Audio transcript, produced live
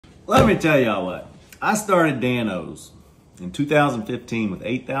Let me tell y'all what. I started Dan-O's in 2015 with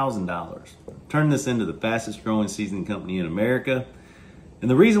 $8,000. Turned this into the fastest growing seasoning company in America. And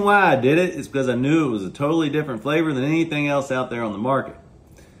the reason why I did it is because I knew it was a totally different flavor than anything else out there on the market.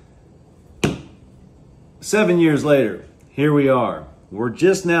 7 years later, here we are. We're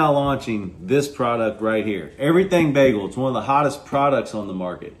just now launching this product right here. Everything Bagel. It's one of the hottest products on the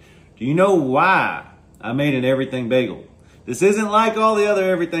market. Do you know why I made an everything bagel? This isn't like all the other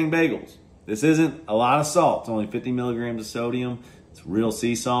everything bagels. This isn't a lot of salt. It's only 50 milligrams of sodium. It's real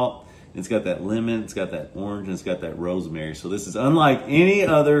sea salt. It's got that lemon, it's got that orange, and it's got that rosemary. So this is unlike any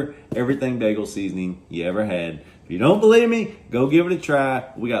other everything bagel seasoning you ever had. If you don't believe me, go give it a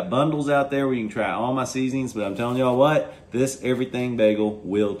try. We got bundles out there where you can try all my seasonings, but I'm telling y'all what, this everything bagel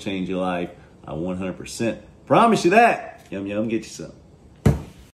will change your life. I 100% promise you that. Yum, yum, get you some.